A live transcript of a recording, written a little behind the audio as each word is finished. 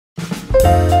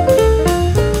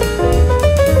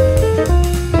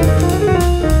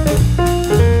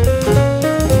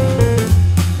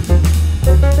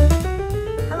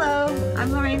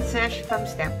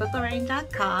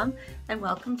and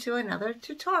welcome to another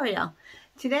tutorial.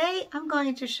 Today I'm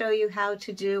going to show you how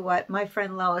to do what my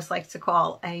friend Lois likes to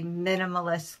call a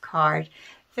minimalist card.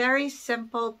 Very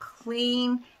simple,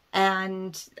 clean,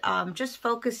 and just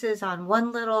focuses on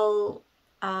one little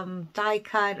die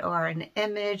cut or an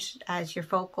image as your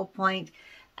focal point,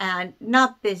 and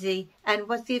not busy. And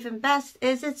what's even best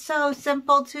is it's so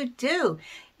simple to do.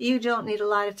 You don't need a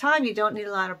lot of time, you don't need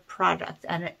a lot of product,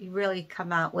 and you really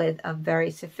come out with a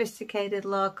very sophisticated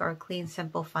look or a clean,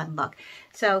 simple, fun look.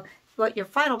 So what your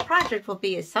final project will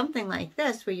be is something like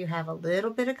this, where you have a little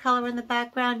bit of color in the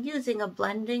background using a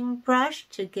blending brush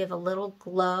to give a little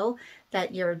glow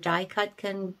that your die cut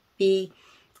can be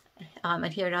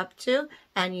adhered up to,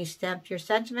 and you stamp your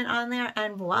sentiment on there,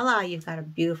 and voila, you've got a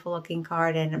beautiful looking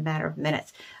card in a matter of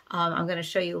minutes. I'm going to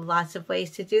show you lots of ways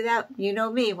to do that. You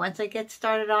know me, once I get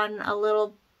started on a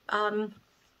little on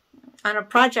a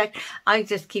project, I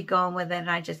just keep going with it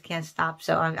and I just can't stop.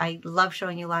 So I love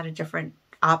showing you a lot of different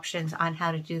options on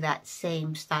how to do that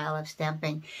same style of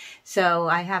stamping. So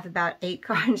I have about 8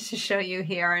 cards to show you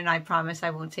here, and I promise I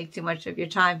won't take too much of your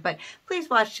time, but please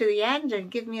watch to the end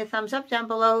and give me a thumbs up down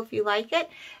below if you like it.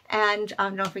 And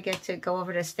don't forget to go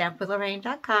over to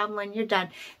stampwithlorraine.com when you're done.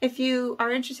 If you are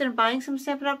interested in buying some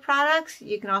Stampin' Up! Products,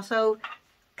 you can also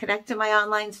connect to my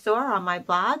online store on my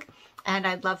blog, and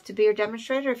I'd love to be your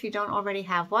demonstrator if you don't already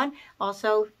have one.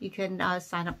 Also, you can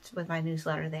sign up with my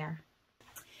newsletter there.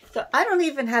 So I don't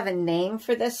even have a name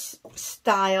for this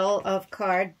style of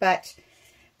card, but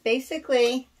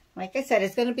basically, like I said,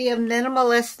 it's going to be a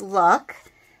minimalist look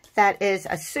that is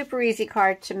a super easy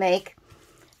card to make,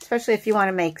 especially if you want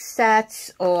to make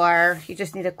sets or you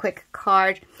just need a quick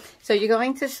card. So you're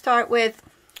going to start with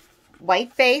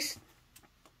white base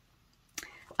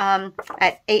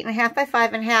at 8.5 by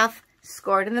 5.5,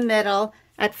 scored in the middle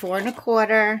at 4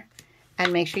 1/4,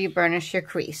 and make sure you burnish your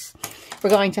crease. We're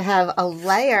going to have a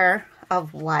layer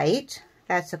of white.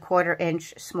 That's 1/4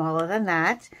 inch smaller than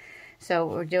that. So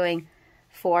we're doing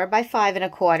 4 by 5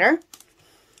 1/4.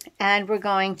 And we're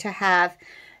going to have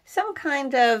some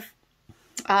kind of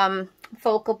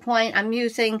focal point. I'm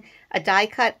using a die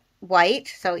cut white.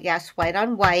 So yes, white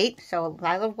on white. So a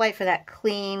lot of white for that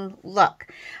clean look.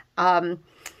 So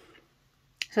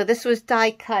this was die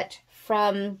cut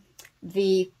from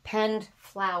the penned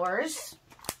flowers,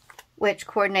 which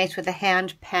coordinates with the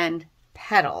hand-penned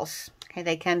petals. Okay,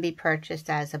 they can be purchased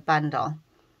as a bundle.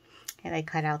 Okay, they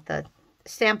cut out the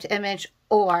stamped image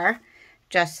or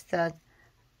just the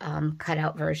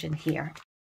cut-out version here.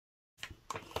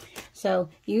 So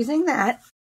using that,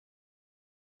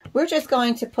 we're just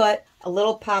going to put a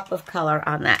little pop of color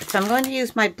on that. So I'm going to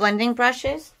use my blending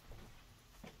brushes,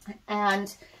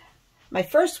 and my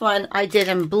first one I did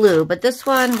in blue, but this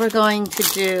one we're going to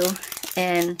do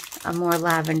in a more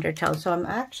lavender tone. So I'm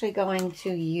actually going to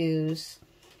use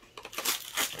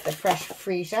the Fresh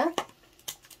Freesia,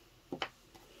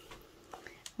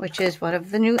 which is one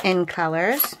of the new in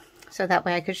colors. So that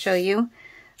way I could show you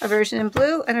a version in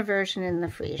blue and a version in the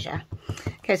Freesia.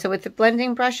 Okay, so with the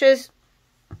blending brushes,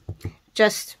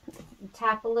 just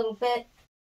tap a little bit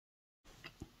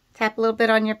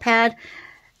on your pad.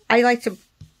 I like to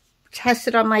test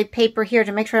it on my paper here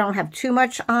to make sure I don't have too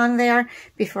much on there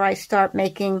before I start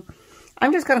making.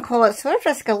 I'm just going to call it sort of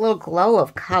just like a little glow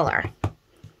of color.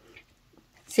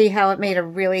 See how it made a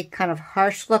really kind of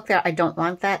harsh look there? I don't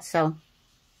want that, so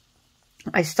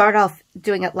I start off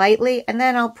doing it lightly, and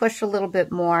then I'll push a little bit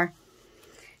more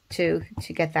to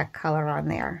get that color on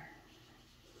there.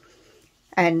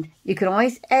 And you can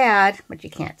always add, but you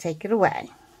can't take it away.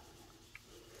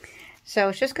 So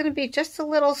it's just going to be just a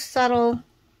little subtle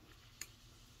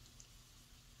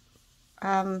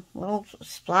little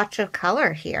splotch of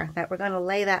color here that we're going to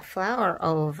lay that flower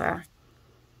over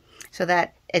so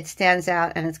that it stands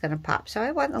out and it's going to pop. So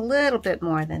I want a little bit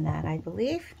more than that, I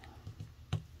believe.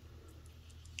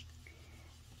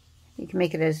 You can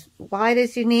make it as wide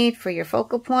as you need for your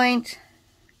focal point,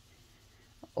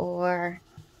 or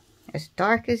as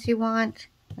dark as you want.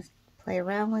 Just play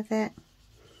around with it.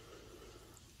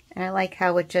 And I like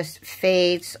how it just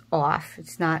fades off.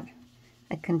 It's not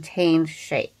a contained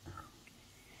shape.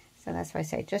 So that's why I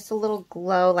say just a little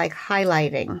glow, like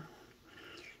highlighting.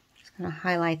 Just going to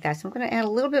highlight that. So I'm going to add a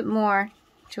little bit more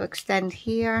to extend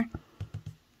here.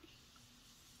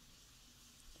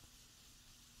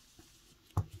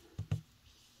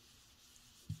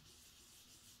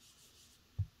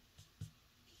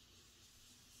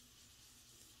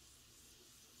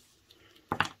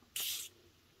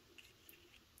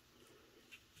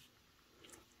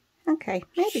 Okay,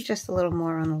 maybe just a little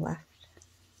more on the left.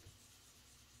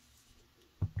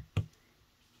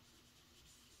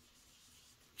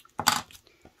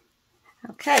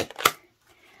 Okay.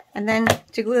 And then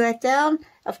to glue that down,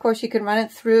 of course you can run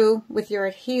it through with your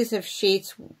adhesive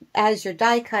sheets as you're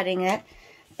die cutting it.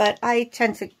 But I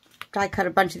tend to die cut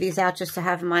a bunch of these out just to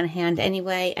have them on hand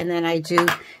anyway. And then I do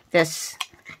this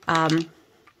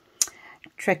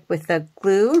trick with the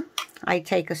glue. I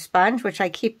take a sponge, which I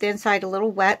keep the inside a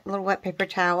little wet paper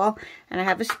towel, and I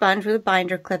have a sponge with a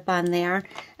binder clip on there,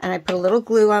 and I put a little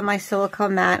glue on my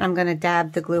silicone mat, and I'm going to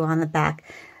dab the glue on the back.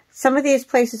 Some of these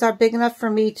places are big enough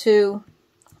for me to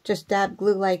just dab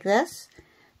glue like this,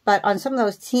 but on some of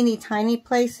those teeny tiny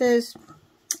places,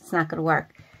 it's not going to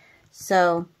work.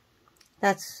 So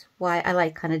that's why I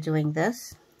like kind of doing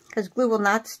this, because glue will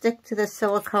not stick to the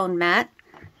silicone mat,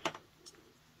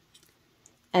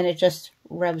 and it just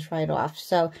rubs right off.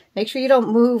 So make sure you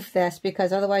don't move this,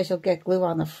 because otherwise you'll get glue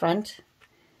on the front.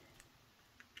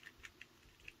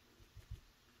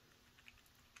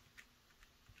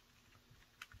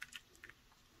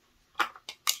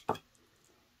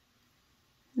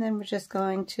 And then we're just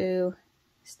going to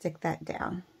stick that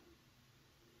down.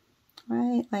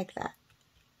 Right like that.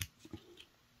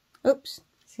 Oops,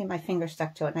 see my finger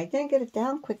stuck to it, and I didn't get it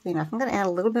down quickly enough. I'm going to add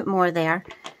a little bit more there.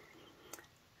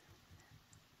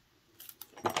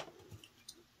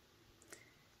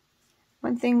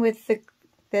 One thing with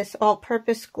this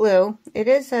all-purpose glue,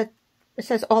 it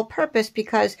says all-purpose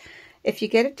because if you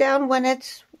get it down when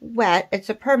it's wet, it's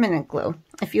a permanent glue.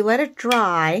 If you let it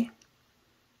dry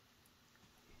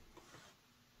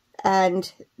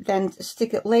and then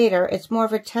stick it later, it's more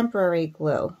of a temporary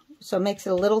glue. So it makes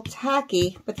it a little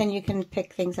tacky, but then you can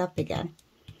pick things up again.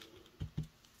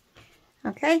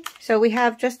 Okay, so we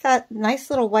have just that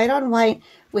nice little white on white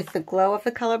with the glow of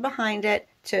the color behind it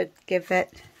to give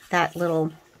it that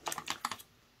little,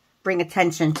 bring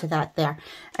attention to that there.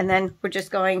 And then we're just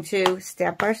going to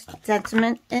stamp our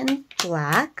sentiment in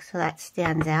black so that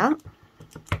stands out.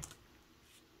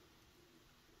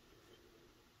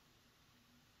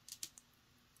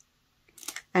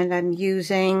 And I'm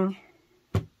using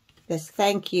this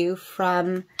thank you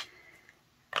from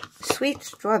Sweet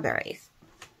Strawberries.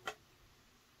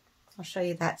 I'll show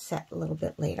you that set a little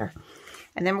bit later.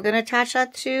 And then we're going to attach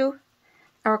that to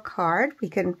our card. We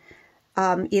can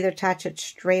either attach it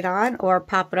straight on or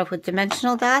pop it up with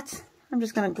dimensional dots. I'm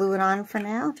just going to glue it on for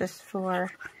now, just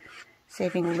for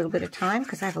saving a little bit of time,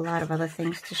 because I have a lot of other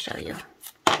things to show you.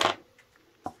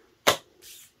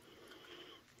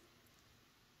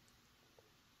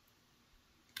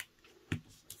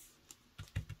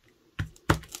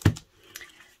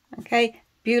 Okay,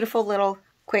 beautiful little,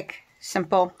 quick,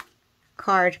 simple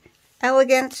card.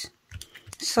 Elegant,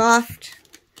 soft,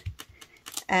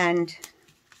 and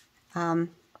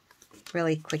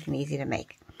really quick and easy to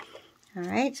make. All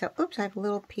right, so oops, I have a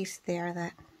little piece there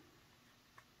that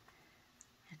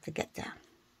I have to get down.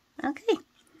 Okay,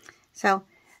 so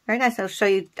very nice. I'll show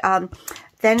you.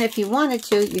 Then if you wanted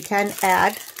to, you can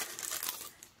add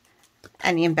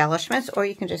any embellishments, or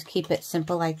you can just keep it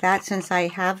simple like that. Since I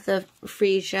have the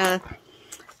freesia,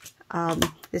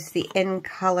 this is the In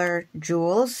Color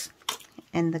Jewels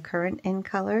and the current In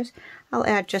Colors. I'll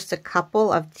add just a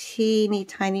couple of teeny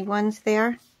tiny ones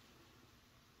there.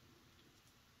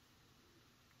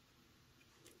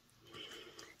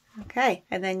 Okay,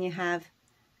 and then you have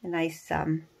a nice,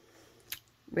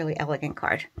 really elegant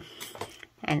card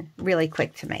and really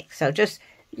quick to make. So just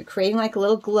you're creating like a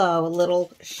little glow, a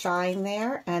little shine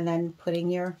there, and then putting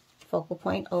your focal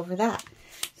point over that.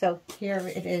 So here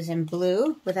it is in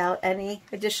blue without any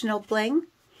additional bling,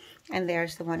 and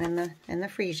there's the one in the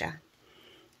freesia.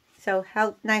 So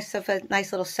how nice of a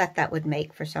nice little set that would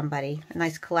make for somebody, a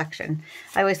nice collection.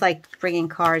 I always like bringing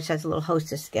cards as a little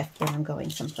hostess gift when I'm going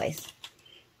someplace.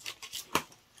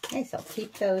 Okay, so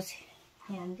keep those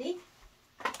handy.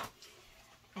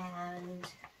 And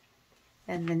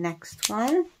then the next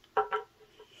one,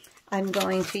 I'm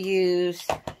going to use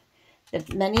the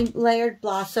Many Layered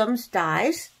Blossoms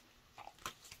dies,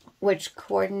 which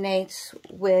coordinates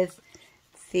with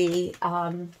the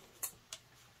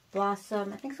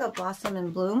Blossom, I think it's a Blossom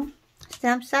and Bloom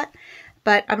stamp set.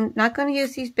 But I'm not going to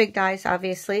use these big dies,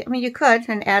 obviously. I mean, you could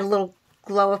and add a little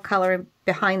glow of color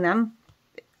behind them.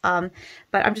 But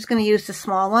I'm just going to use the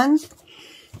small ones.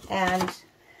 And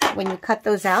when you cut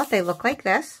those out, they look like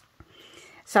this.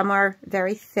 Some are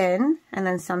very thin, and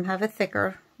then some have a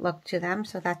thicker look to them.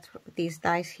 So that's these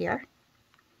dies here.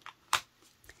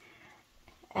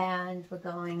 And we're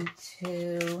going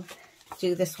to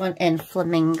do this one in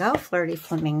Flamingo, Flirty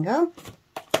Flamingo.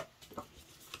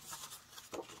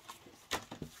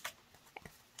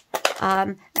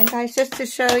 And guys, just to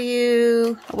show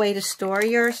you a way to store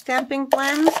your stamping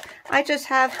blends, I just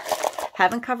have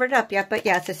Haven't covered it up yet, but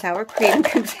yeah, it's a sour cream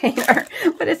container,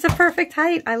 but it's a perfect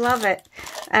height. I love it.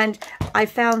 And I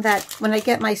found that when I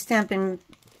get my Stampin'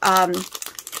 Blend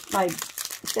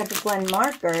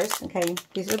markers, okay,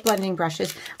 these are blending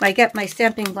brushes. When I get my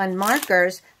Stampin' Blend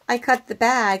markers, I cut the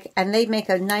bag and they make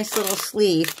a nice little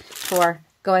sleeve for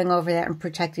going over there and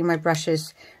protecting my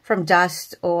brushes from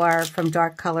dust or from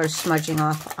dark colors smudging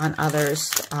off on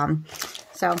others.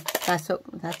 So that's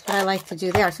what I like to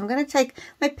do there. So I'm going to take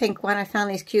my pink one. I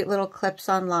found these cute little clips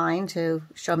online to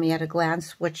show me at a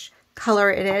glance which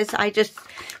color it is. I just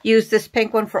use this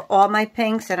pink one for all my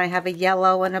pinks, and I have a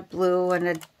yellow and a blue and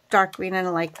a dark green and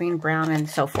a light green, brown, and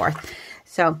so forth.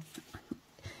 So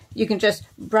you can just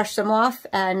brush them off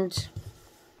and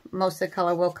most of the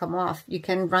color will come off. You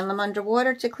can run them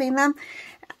underwater to clean them,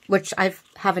 which I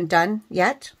haven't done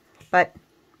yet, but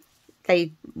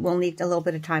they will need a little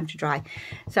bit of time to dry.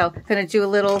 So I'm going to do a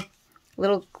little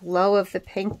glow of the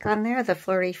pink on there, the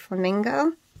Flirty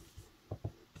Flamingo.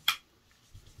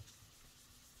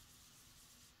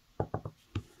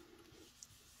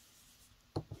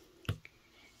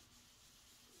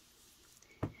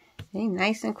 Okay,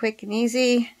 nice and quick and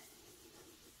easy.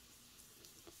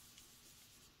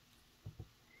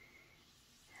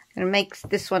 I'm going to make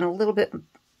this one a little bit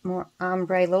more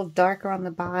ombre, a little darker on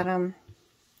the bottom.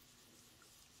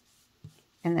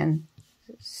 And then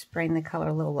spraying the color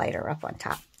a little lighter up on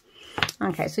top.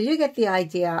 Okay, so you get the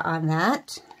idea on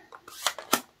that.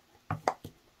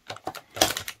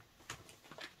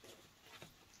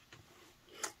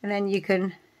 And then you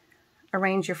can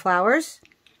arrange your flowers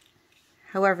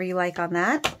however you like on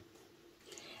that.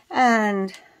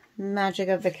 And magic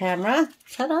of the camera.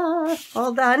 Ta-da!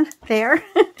 All done. There.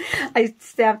 I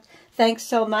stamped "Thanks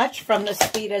so much" from the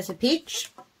Sweet as a Peach.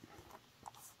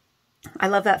 I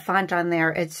love that font on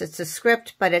there. It's a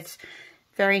script, but it's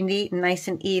very neat and nice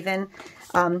and even.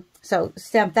 So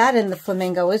stamp that in the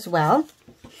flamingo as well.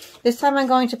 This time I'm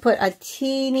going to put a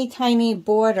teeny tiny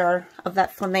border of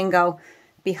that flamingo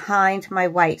behind my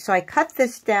white. So I cut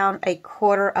this down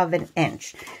 1/4 of an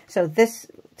inch. So this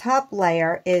top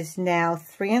layer is now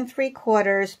 3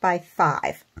 3/4 by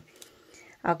 5.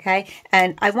 Okay,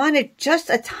 and I wanted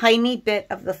just a tiny bit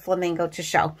of the flamingo to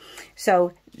show.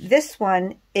 So this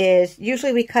one is,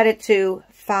 usually we cut it to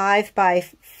 5 by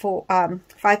 4,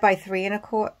 5 by 3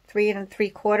 3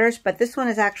 3/4, but this one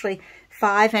is actually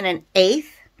 5 1/8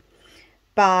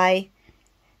 by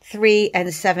 3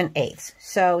 7/8.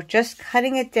 So just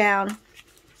cutting it down.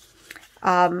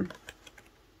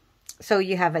 So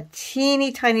you have a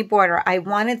teeny tiny border. I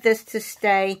wanted this to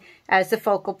stay as the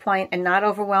focal point and not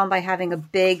overwhelmed by having a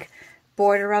big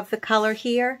border of the color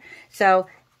here. So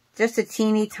just a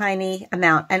teeny tiny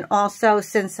amount. And also,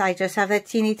 since I just have a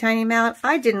teeny tiny amount,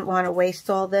 I didn't want to waste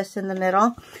all this in the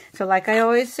middle. So like I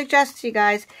always suggest to you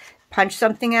guys, punch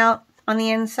something out on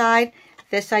the inside.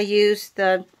 This I use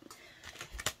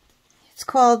it's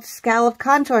called Scallop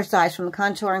Contour Size from the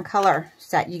Contour and Color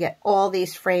set. You get all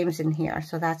these frames in here.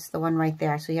 So that's the one right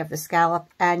there. So you have the scallop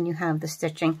and you have the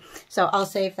stitching. So I'll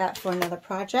save that for another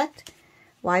project.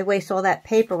 Why waste all that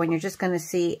paper when you're just going to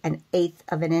see 1/8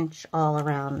 of an inch all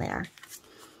around there?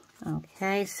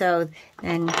 Okay, so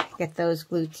then get those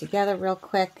glued together real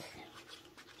quick.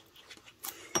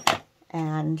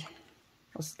 And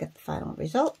let's get the final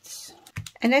results.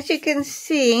 And as you can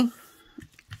see,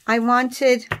 I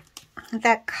wanted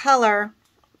that color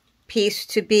piece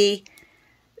to be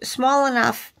small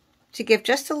enough to give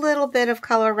just a little bit of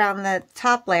color around the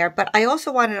top layer, but I also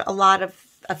wanted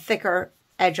a thicker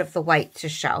edge of the white to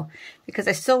show because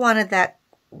I still wanted that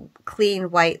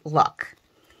clean white look.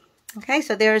 Okay,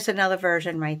 so there's another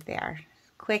version right there.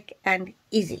 Quick and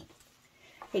easy.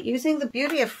 Okay, using the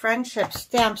Beauty of Friendship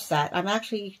stamp set, I'm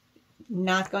actually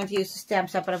not going to use the stamp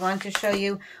set, but I wanted to show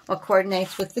you what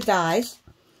coordinates with the dies.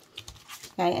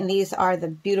 Okay, and these are the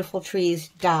Beautiful Trees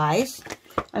dies.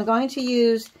 I'm going to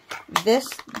use this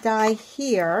die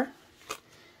here,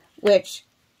 which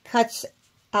cuts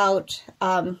out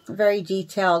a very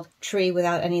detailed tree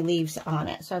without any leaves on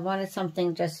it. So I wanted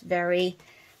something just very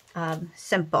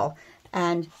simple.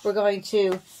 And we're going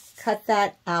to cut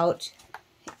that out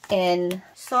in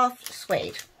soft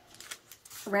suede.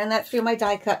 Ran that through my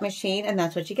die cut machine, and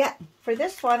that's what you get. For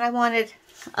this one, I wanted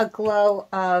a glow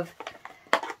of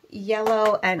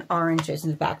yellow and oranges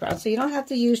in the background. So you don't have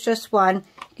to use just one.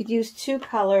 You could use 2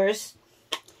 colors.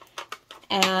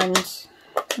 And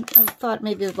I thought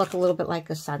maybe it would look a little bit like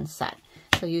a sunset.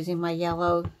 So using my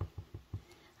yellow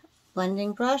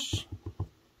blending brush.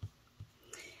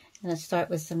 And let's start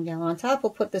with some yellow on top.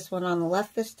 We'll put this one on the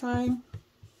left this time.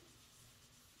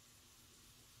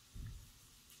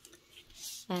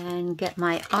 And And get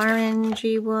my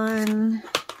orangey one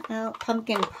out.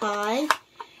 Pumpkin pie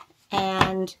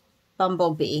and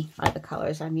bumblebee are the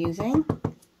colors I'm using.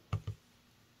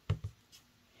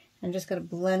 I'm just going to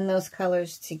blend those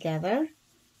colors together.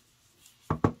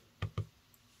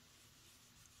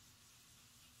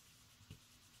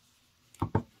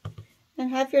 And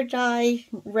have your die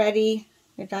ready,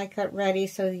 your die cut ready,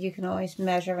 so that you can always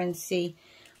measure and see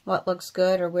what looks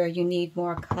good or where you need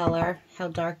more color, how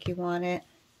dark you want it.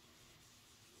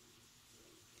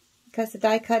 Because the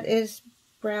die cut is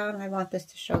brown, I want this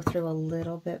to show through a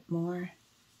little bit more,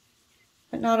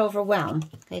 but not overwhelm,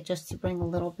 okay, just to bring a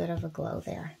little bit of a glow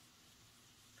there.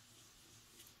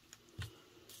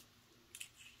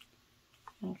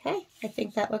 Okay, I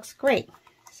think that looks great.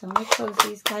 So I'm going to close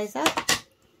these guys up.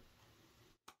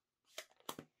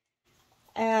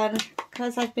 And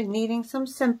because I've been needing some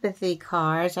sympathy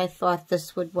cards, I thought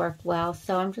this would work well.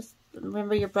 So I'm just,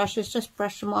 remember your brushes, just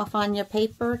brush them off on your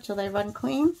paper till they run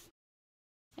clean.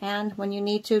 And when you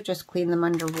need to, just clean them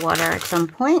under water at some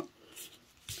point.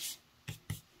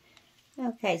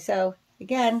 Okay, so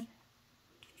again,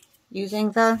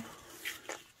 using the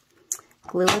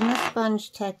glue and the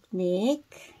sponge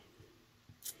technique,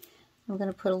 I'm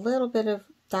going to put a little bit of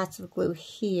dots of glue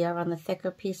here on the thicker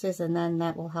pieces, and then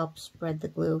that will help spread the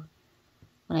glue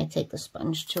when I take the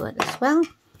sponge to it as well.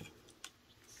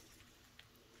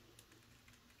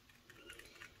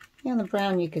 On the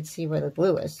brown, you could see where the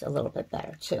glue is a little bit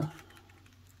better too.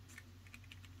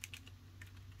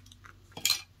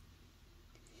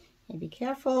 And be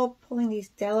careful pulling these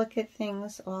delicate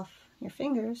things off your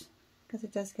fingers, because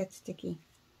it does get sticky.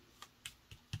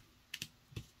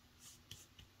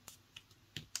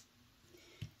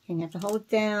 And you have to hold it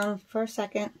down for a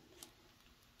second.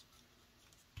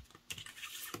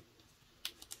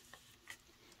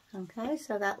 Okay,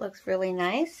 so that looks really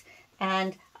nice.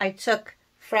 And I took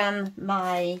from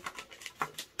my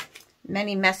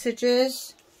Many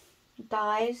Messages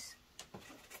dies,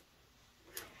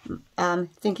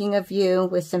 Thinking of You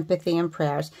with Sympathy and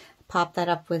Prayers. Pop that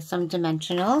up with some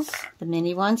dimensionals. The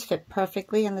mini ones fit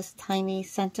perfectly in this tiny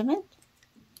sentiment.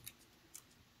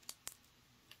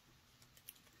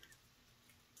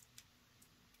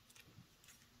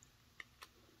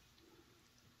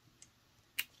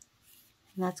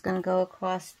 And that's going to go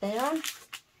across there,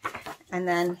 and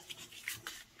then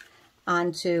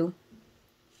onto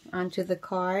the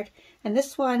card. And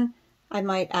this one I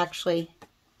might actually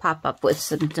pop up with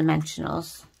some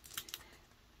dimensionals,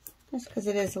 just because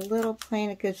it is a little plain.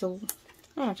 It gives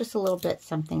just a little bit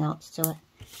something else to it.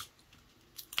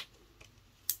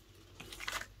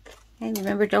 And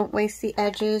remember, don't waste the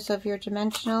edges of your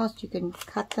dimensionals. You can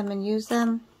cut them and use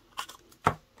them.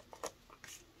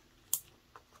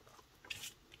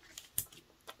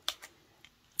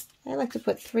 I like to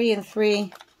put 3 and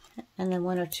 3 and then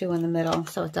 1 or 2 in the middle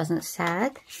so it doesn't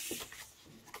sag.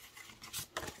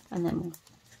 And then we'll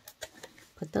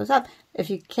put those up. If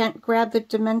you can't grab the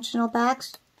dimensional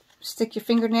backs, stick your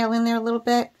fingernail in there a little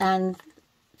bit and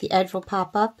the edge will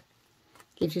pop up.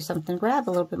 Gives you something to grab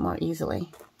a little bit more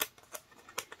easily.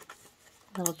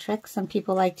 Little trick. Some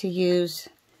people like to use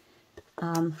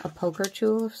a poker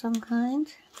tool of some kind.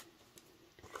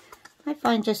 I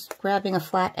find just grabbing a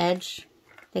flat edge,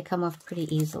 they come off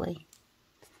pretty easily.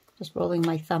 Just rolling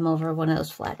my thumb over one of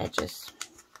those flat edges.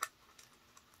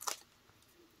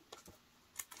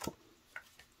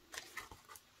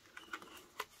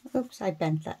 Oops, I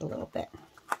bent that a little bit.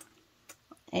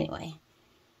 Anyway.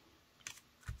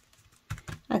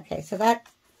 Okay, so that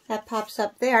pops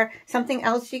up there. Something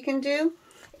else you can do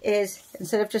is,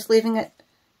 instead of just leaving it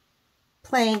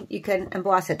plain, you can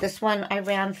emboss it. This one I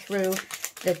ran through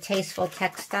the Tasteful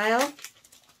Textile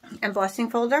embossing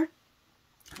folder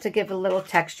to give a little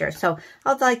texture. So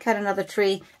I'll die cut another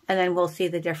tree and then we'll see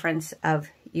the difference of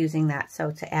using that.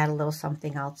 So to add a little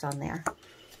something else on there.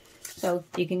 So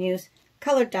you can use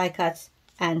colored die cuts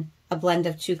and a blend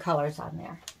of 2 colors on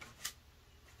there.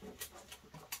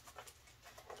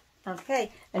 Okay,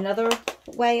 another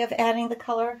way of adding the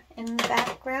color in the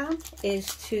background is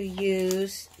to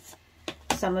use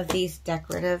some of these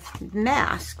decorative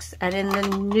masks. And in the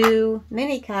new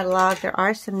mini catalog, there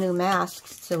are some new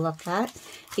masks to look at.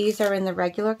 These are in the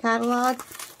regular catalog.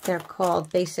 They're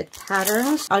called Basic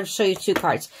Patterns. I'll show you 2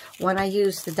 cards. One I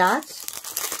used the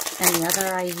dots, and the other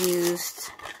I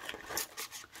used,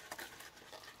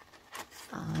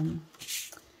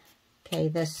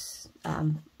 this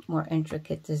more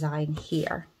intricate design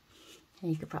here. And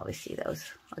you could probably see those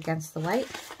against the white.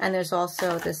 And there's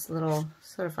also this little,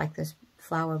 sort of like this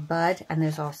flower bud, and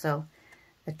there's also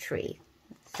a tree.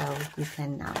 So you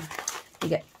can, you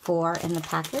get 4 in the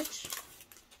package.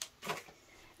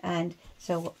 And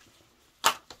so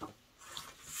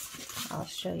I'll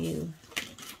show you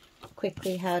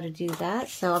quickly how to do that.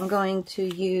 So I'm going to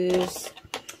use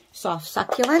soft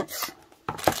succulents.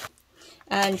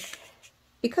 And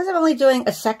because I'm only doing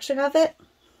a section of it,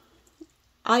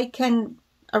 I can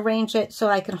arrange it so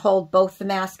I can hold both the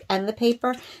mask and the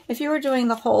paper. If you were doing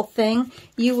the whole thing,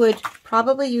 you would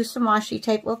probably use some washi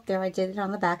tape. Oh, there, I did it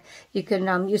on the back. You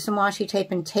can use some washi tape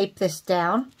and tape this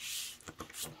down.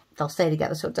 They'll stay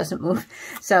together so it doesn't move.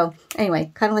 So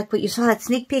anyway, kind of like what you saw, that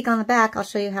sneak peek on the back. I'll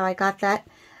show you how I got that.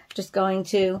 Just going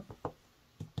to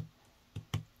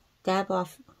dab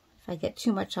off. If I get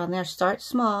too much on there, start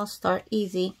small, start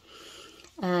easy.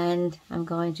 And I'm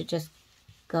going to just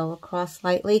go across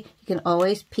lightly. You can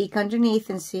always peek underneath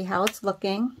and see how it's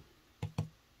looking.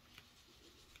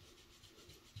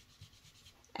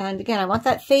 And again, I want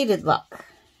that faded look.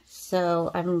 So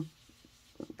I'm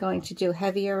going to do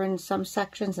heavier in some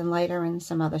sections and lighter in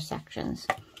some other sections.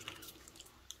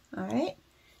 All right,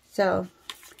 so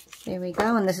there we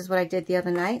go. And this is what I did the other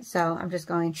night. So I'm just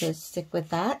going to stick with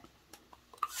that.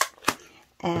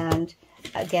 And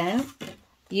again,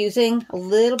 using a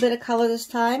little bit of color this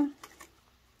time.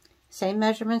 Same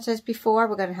measurements as before.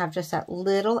 We're going to have just that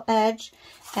little edge.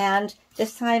 And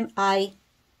this time I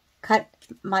cut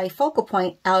my focal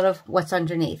point out of what's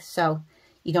underneath. So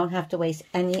you don't have to waste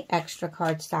any extra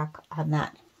cardstock on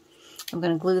that. I'm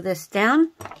going to glue this down.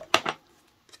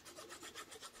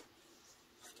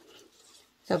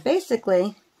 So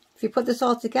basically, if you put this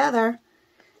all together,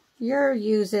 you're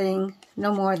using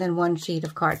no more than one sheet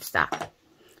of cardstock,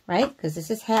 right? Because this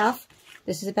is half.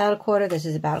 This is about a quarter. This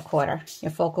is about a quarter.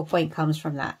 Your focal point comes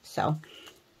from that. So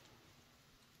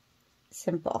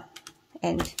simple.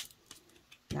 And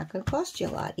not going to cost you a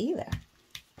lot either.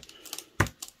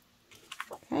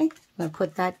 Okay. I'm going to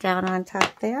put that down on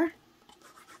top there.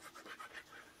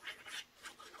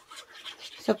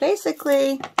 So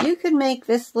basically, you could make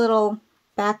this little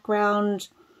background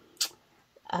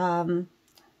glow.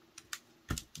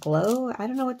 I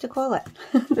don't know what to call it.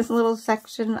 This little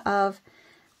section of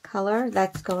color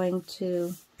that's going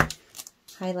to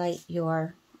highlight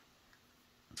your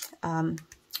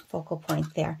focal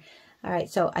point there. All right,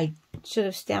 so I should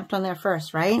have stamped on there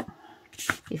first, right?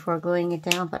 Before gluing it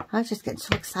down, but I was just getting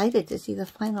so excited to see the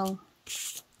final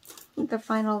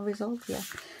result here.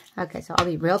 Okay, so I'll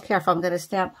be real careful. I'm going to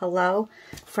stamp hello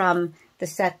from the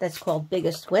set that's called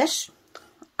Biggest Wish.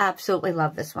 Absolutely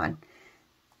love this one.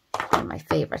 One of my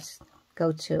favorites.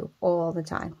 Go to all the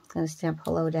time. I'm going to stamp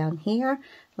hello down here.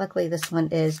 Luckily, this one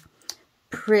is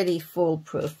pretty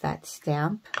foolproof, that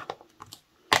stamp.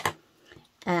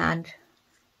 And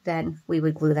then we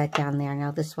would glue that down there.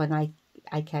 Now this one I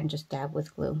can just dab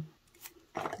with glue.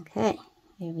 Okay,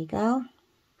 here we go.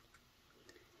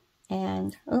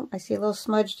 And, oh, I see a little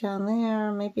smudge down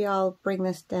there. Maybe I'll bring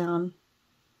this down.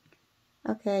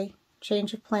 Okay,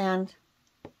 change of plan.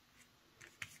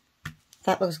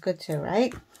 That looks good too,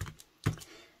 right?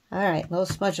 All right, little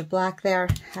smudge of black there.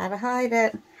 How to hide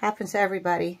it. Happens to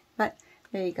everybody. But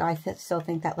there you go. I still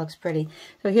think that looks pretty.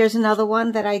 So here's another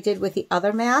one that I did with the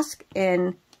other mask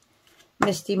in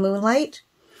Misty Moonlight.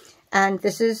 And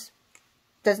this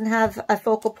doesn't have a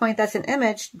focal point that's an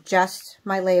image, just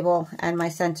my label and my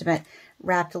sentiment.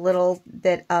 Wrapped a little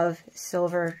bit of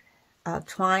silver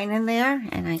twine in there.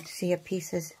 And I see a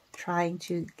piece is trying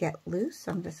to get loose.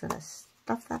 So I'm just going to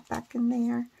stuff that back in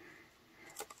there.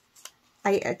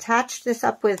 I attached this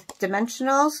up with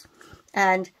dimensionals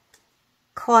and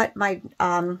caught my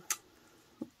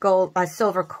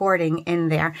silver cording in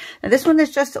there. Now this one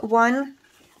is just one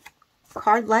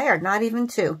card layer, not even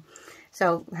two.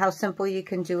 So how simple you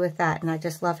can do with that. And I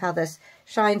just love how this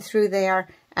shines through there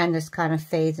and this kind of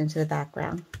fades into the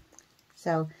background.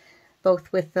 So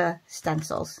both with the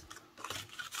stencils.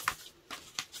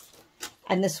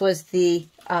 And this was the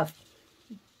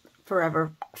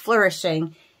Forever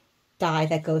Flourishing die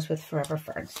that goes with Forever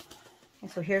Ferns.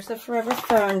 And so here's the Forever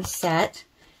Ferns set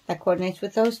that coordinates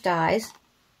with those dies.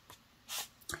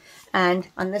 And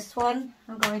on this one,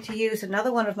 I'm going to use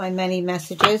another one of my many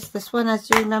messages. This one,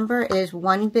 as you remember, is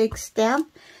one big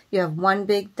stamp. You have one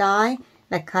big die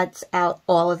that cuts out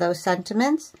all of those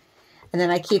sentiments. And then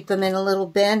I keep them in a little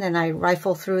bin and I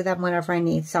rifle through them whenever I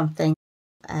need something.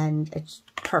 And it's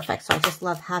perfect. So I just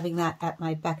love having that at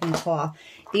my beck and call.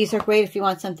 These are great if you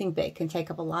want something big. Can take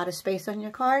up a lot of space on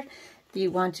your card. If you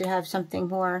want to have something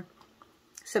more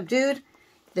subdued,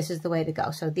 this is the way to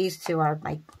go. So these two are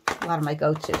a lot of my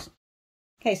go-tos.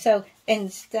 Okay, so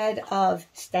instead of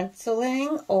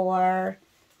stenciling or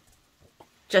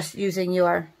just using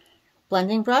your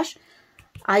blending brush,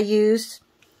 I used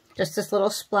just this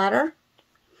little splatter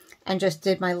and just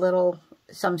did my little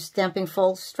some stamping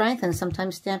full strength and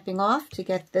sometimes stamping off to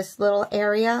get this little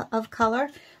area of color,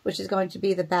 which is going to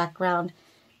be the background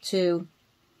to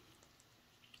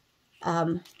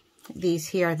these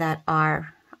here that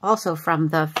are also from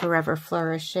the Forever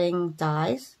Flourishing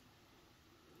dies.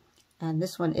 And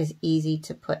this one is easy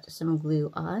to put some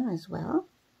glue on as well.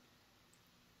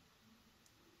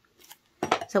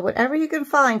 So whatever you can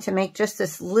find to make just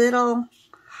this little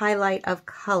highlight of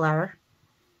color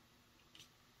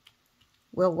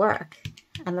will work.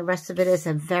 And the rest of it is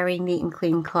a very neat and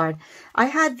clean card. I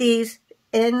had these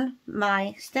in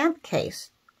my stamp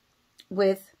case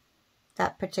with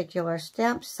that particular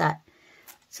stamp set.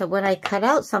 So when I cut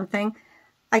out something,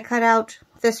 I cut out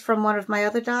this from one of my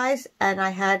other dies and I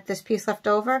had this piece left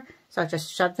over. So I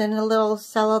just shoved it in a little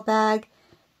cello bag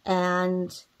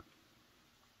and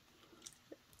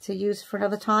to use for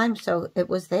another time. So it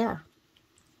was there.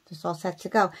 Just all set to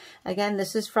go. Again,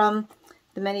 this is from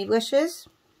the Many Wishes,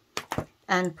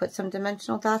 and put some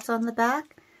dimensional dots on the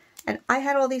back. And I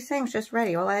had all these things just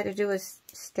ready. All I had to do was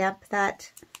stamp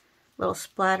that little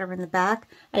splatter in the back.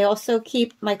 I also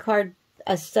keep my card,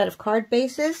 a set of card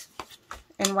bases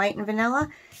in white and vanilla,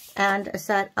 and a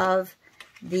set of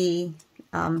the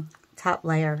top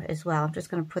layer as well. I'm just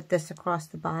going to put this across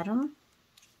the bottom.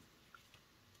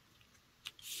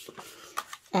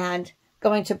 And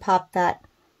going to pop that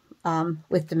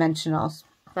with dimensionals.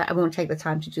 But I won't take the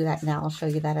time to do that now. I'll show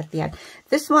you that at the end.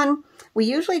 This one, we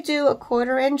usually do a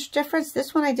 1/4 inch difference.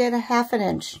 This one I did a 1/2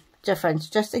 inch difference.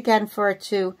 Just again for it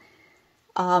to,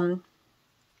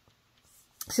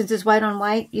 since it's white on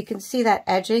white, you can see that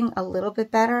edging a little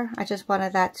bit better. I just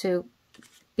wanted that to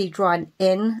be drawn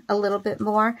in a little bit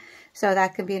more. So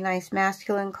that could be a nice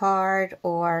masculine card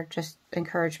or just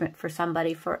encouragement for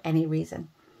somebody for any reason.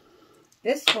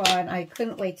 This one I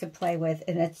couldn't wait to play with,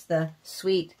 and it's the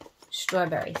Sweet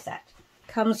Strawberry set.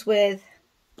 Comes with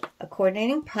a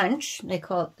coordinating punch. They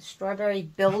call it the Strawberry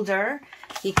Builder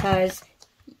because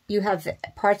you have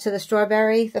parts of the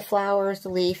strawberry, the flowers, the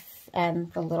leaf,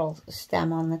 and the little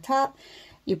stem on the top.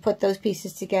 You put those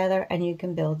pieces together and you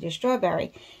can build your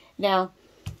strawberry. Now,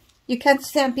 you can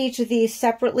stamp each of these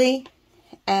separately,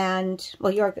 and,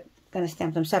 well, you're going to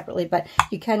stamp them separately, but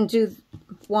you can do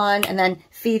one and then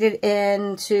feed it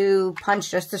in to punch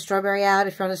just the strawberry out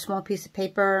if you're on a small piece of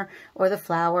paper, or the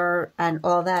flower and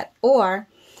all that. Or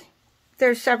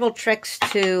there's several tricks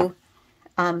to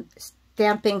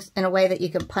stamping in a way that you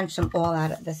can punch them all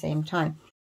out at the same time.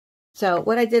 So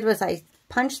what I did was I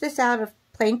punched this out of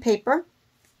plain paper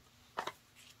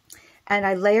and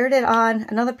I layered it on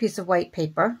another piece of white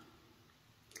paper,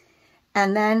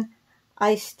 and then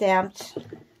I stamped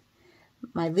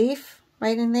my leaf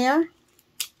right in there.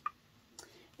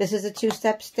 This is a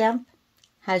 2-step stamp.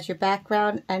 Has your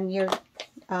background and your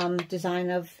design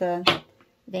of the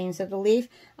veins of the leaf.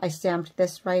 I stamped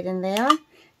this right in there.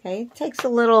 Okay, it takes a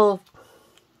little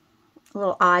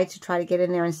eye to try to get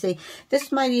in there and see.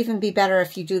 This might even be better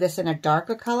if you do this in a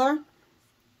darker color,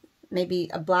 maybe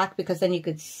a black, because then you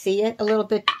could see it a little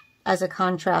bit as a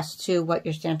contrast to what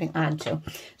you're stamping onto.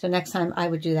 So next time I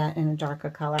would do that in a darker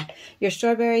color. Your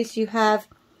strawberries, you have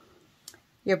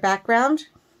your background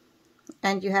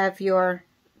and you have your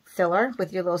filler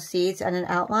with your little seeds and an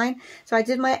outline. So I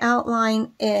did my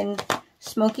outline in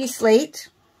Smoky Slate,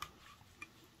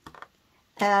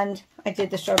 and I did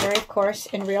the strawberry, of course,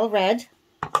 in Real Red.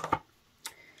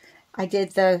 I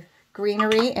did the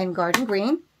greenery in Garden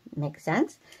Green, makes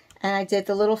sense. And I did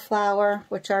the little flower,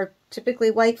 which are typically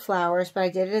white flowers, but I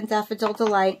did it in Daffodil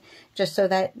Delight, just so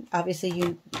that obviously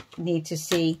you need to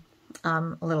see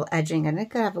a little edging, and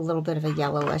it could have a little bit of a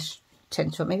yellowish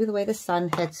tint to it, maybe the way the sun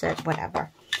hits it,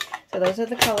 whatever. So those are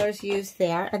the colors used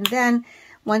there. And then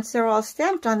once they're all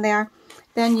stamped on there,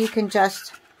 then you can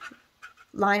just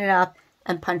line it up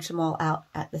and punch them all out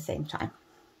at the same time.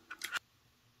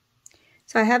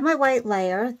 So I have my white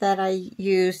layer that I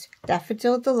used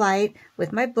Daffodil Delight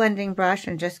with my blending brush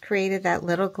and just created that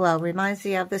little glow. Reminds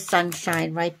me of the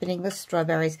sunshine ripening the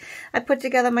strawberries. I put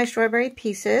together my strawberry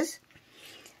pieces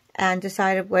and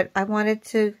decided what I wanted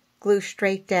to glue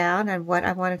straight down and what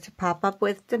I wanted to pop up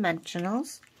with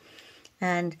dimensionals.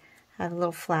 And have a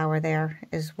little flower there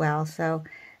as well. So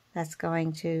that's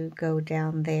going to go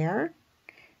down there.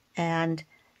 And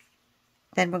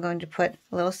then we're going to put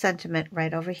a little sentiment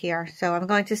right over here. So I'm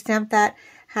going to stamp that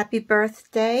Happy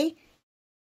Birthday.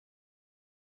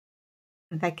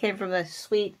 That came from the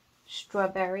Sweet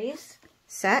Strawberries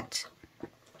set.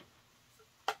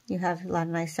 You have a lot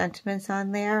of nice sentiments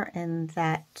on there in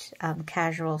that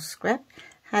casual script.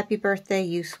 Happy birthday,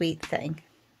 you sweet thing.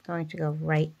 Going to go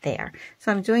right there.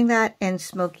 So I'm doing that in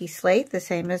Smoky Slate, the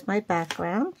same as my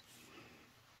background.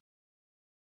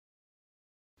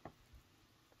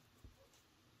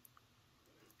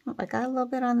 I got a little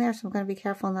bit on there, so I'm going to be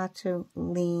careful not to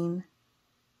lean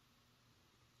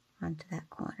onto that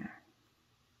corner.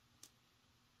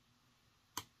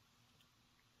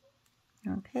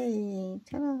 Okay,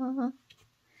 ta-da!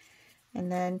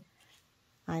 And then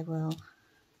I will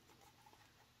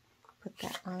put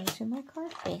that onto my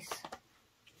card face.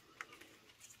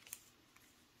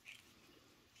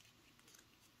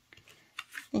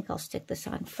 I think I'll stick this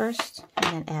on first and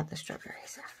then add the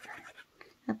strawberries after.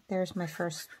 Yep, there's my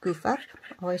first goof up.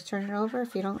 Always turn it over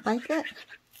if you don't like it.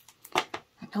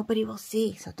 And nobody will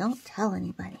see, so don't tell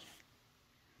anybody.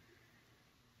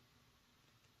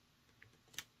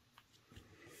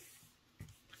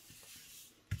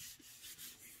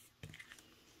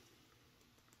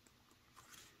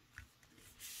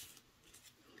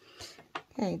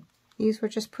 Okay, these were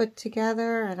just put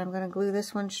together, and I'm going to glue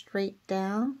this one straight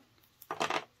down.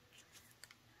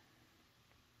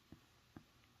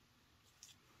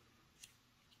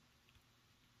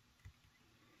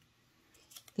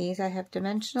 These I have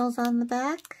dimensionals on the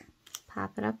back.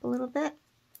 Pop it up a little bit.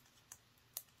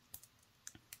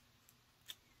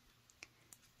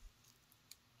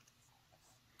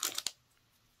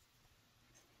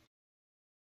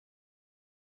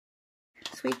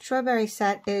 Sweet strawberry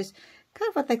set is kind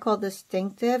of what they call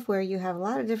distinctive, where you have a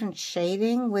lot of different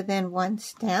shading within one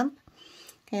stamp.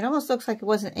 Okay, it almost looks like it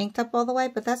wasn't inked up all the way,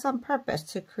 but that's on purpose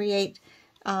to create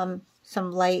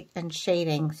some light and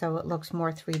shading so it looks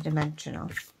more three-dimensional.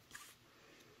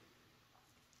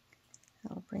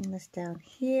 I'll bring this down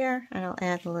here and I'll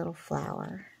add a little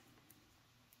flower.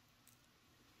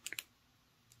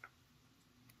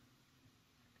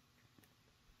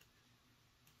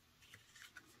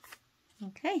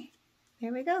 Okay,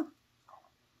 there we go.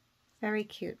 Very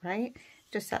cute, right?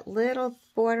 Just that little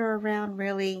border around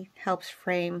really helps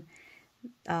frame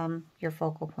your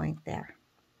focal point there.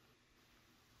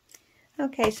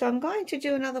 Okay, so I'm going to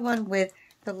do another one with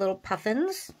the little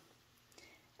puffins.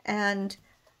 And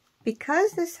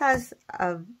because this has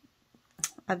a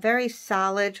very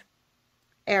solid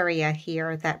area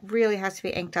here that really has to be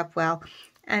inked up well,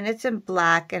 and it's in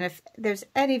black, and if there's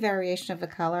any variation of the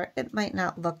color, it might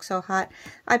not look so hot.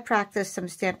 I practiced some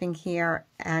stamping here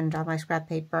and on my scrap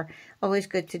paper. Always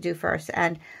good to do first.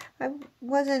 And I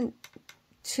wasn't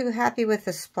too happy with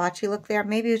the splotchy look there.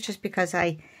 Maybe it's just because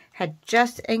I had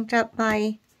just inked up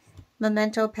my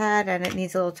memento pad and it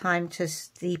needs a little time to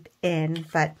steep in.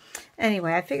 But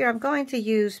anyway, I figure I'm going to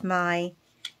use my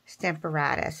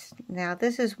Stamparatus. Now,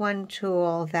 this is one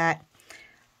tool that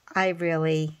I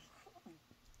really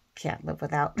can't live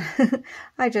without.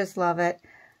 I just love it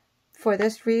for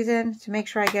this reason, to make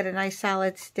sure I get a nice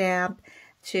solid stamp,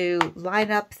 to line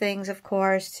up things, of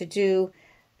course, to do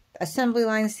assembly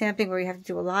line stamping where you have to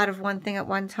do a lot of one thing at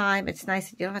one time. It's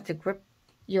nice that you don't have to grip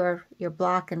your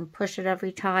block and push it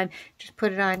every time. Just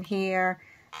put it on here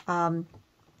and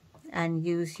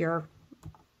use your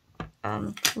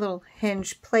little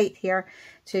hinge plate here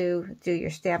to do your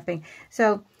stamping.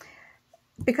 So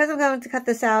because I'm going to cut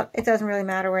this out, it doesn't really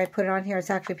matter where I put it on here. It's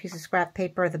actually a piece of scrap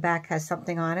paper. The back has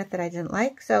something on it that I didn't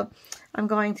like. So I'm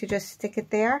going to just stick it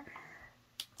there,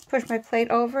 push my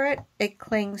plate over it. It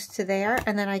clings to there,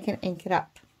 and then I can ink it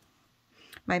up.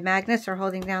 My magnets are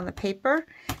holding down the paper.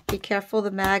 Be careful, the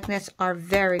magnets are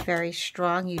very, very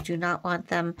strong. You do not want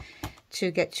them to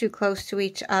get too close to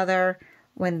each other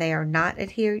when they are not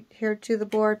adhered to the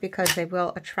board, because they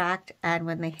will attract, and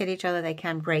when they hit each other, they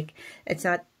can break. It's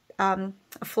not a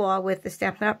flaw with the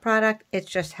Stampin' Up! Product. It's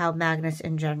just how magnets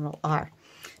in general are.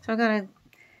 So I'm going to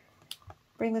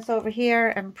bring this over here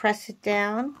and press it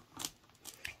down.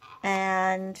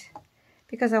 And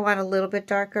because I want a little bit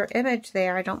darker image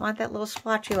there, I don't want that little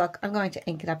splotchy look, I'm going to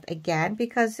ink it up again.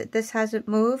 Because this hasn't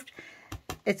moved,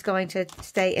 it's going to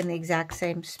stay in the exact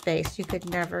same space. You could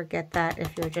never get that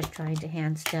if you're just trying to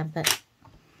hand stamp it.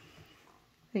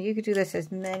 So you could do this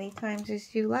as many times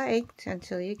as you liked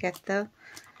until you get the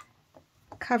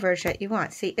coverage that you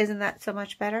want. See, isn't that so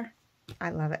much better? I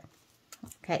love it.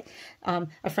 Okay,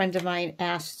 a friend of mine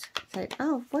asked, said,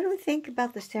 oh, what do we think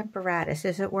about the Stamparatus?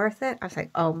 Is it worth it? I was like,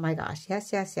 oh my gosh,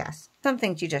 yes, yes, yes. Some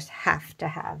things you just have to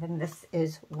have, and this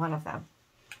is one of them.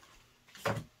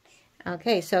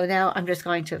 Okay, so now I'm just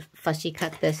going to fussy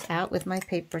cut this out with my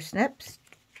paper snips.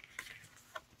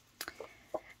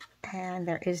 And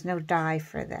there is no die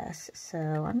for this, so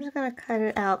I'm just going to cut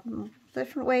it out.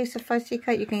 Different ways to fussy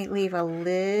cut. You can leave a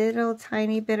little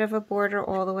tiny bit of a border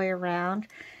all the way around.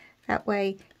 That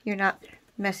way you're not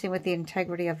messing with the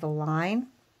integrity of the line.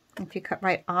 If you cut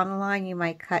right on the line, you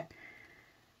might cut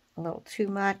a little too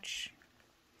much.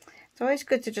 It's always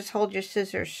good to just hold your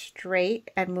scissors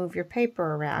straight and move your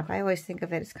paper around. I always think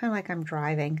of it, it's kind of like I'm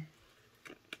driving.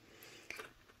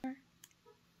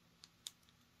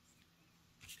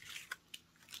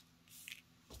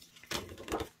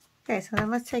 Okay, so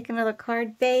then let's take another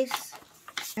card base.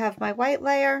 I have my white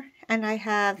layer, and I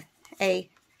have a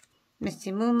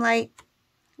Misty Moonlight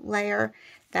layer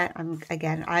that I'm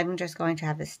just going to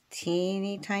have this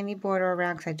teeny tiny border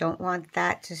around because I don't want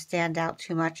that to stand out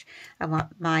too much. I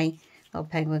want my little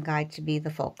penguin guy to be the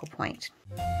focal point.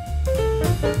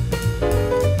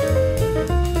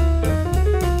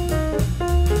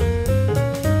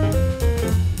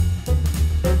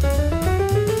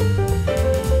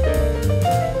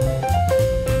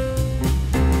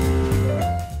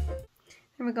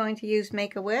 And we're going to use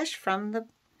Make-A-Wish from the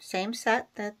same set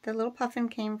that the little puffin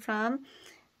came from.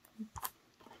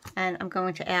 And I'm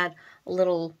going to add a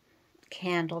little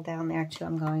candle down there too.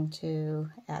 I'm going to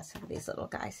add some of these little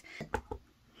guys.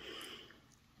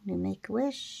 New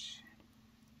Make-A-Wish.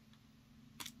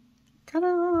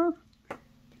 Ta-da!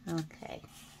 Okay,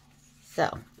 so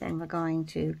then we're going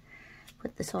to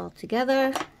put this all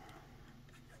together.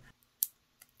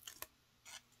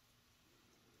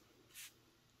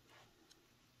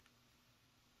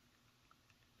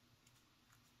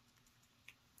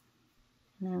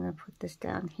 And then I'm going to put this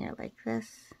down here like this.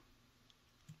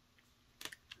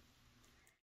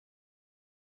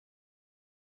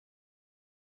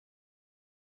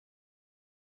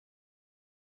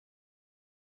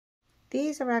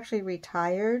 These are actually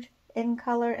retired in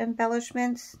color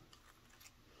embellishments.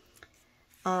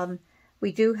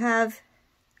 We do have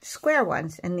square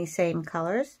ones in these same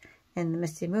colors. In the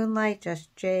Misty Moonlight,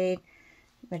 Just Jade,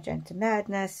 Magenta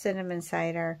Madness, Cinnamon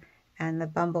Cider, and the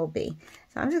Bumblebee.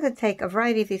 So I'm just going to take a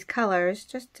variety of these colors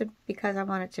because I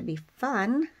want it to be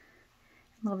fun,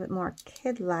 a little bit more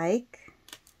kid-like.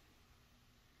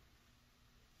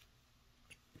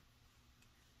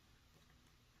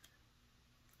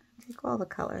 Take all the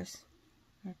colors,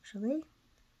 actually.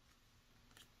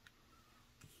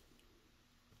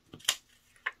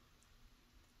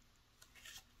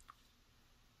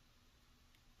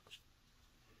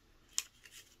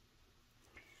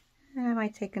 And I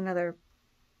might take another,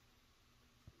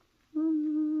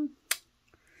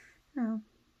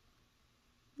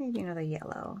 maybe another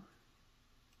yellow,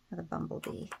 another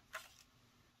Bumblebee.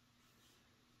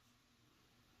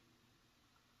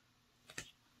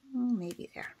 Maybe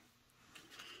there.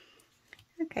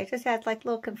 Okay, just add like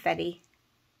little confetti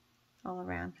all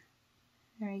around.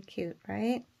 Very cute,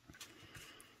 right?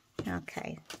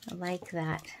 Okay, I like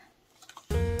that.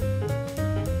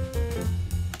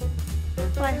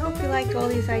 Well, I hope you liked all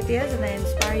these ideas and they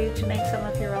inspire you to make some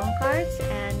of your own cards.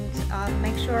 And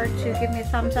make sure to give me a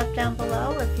thumbs up down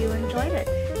below if you enjoyed it.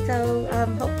 So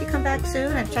hope you come back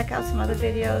soon and check out some other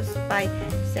videos by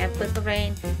Stamp with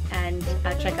Lorraine, and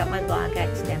check out my blog at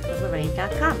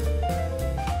stampwithlorraine.com.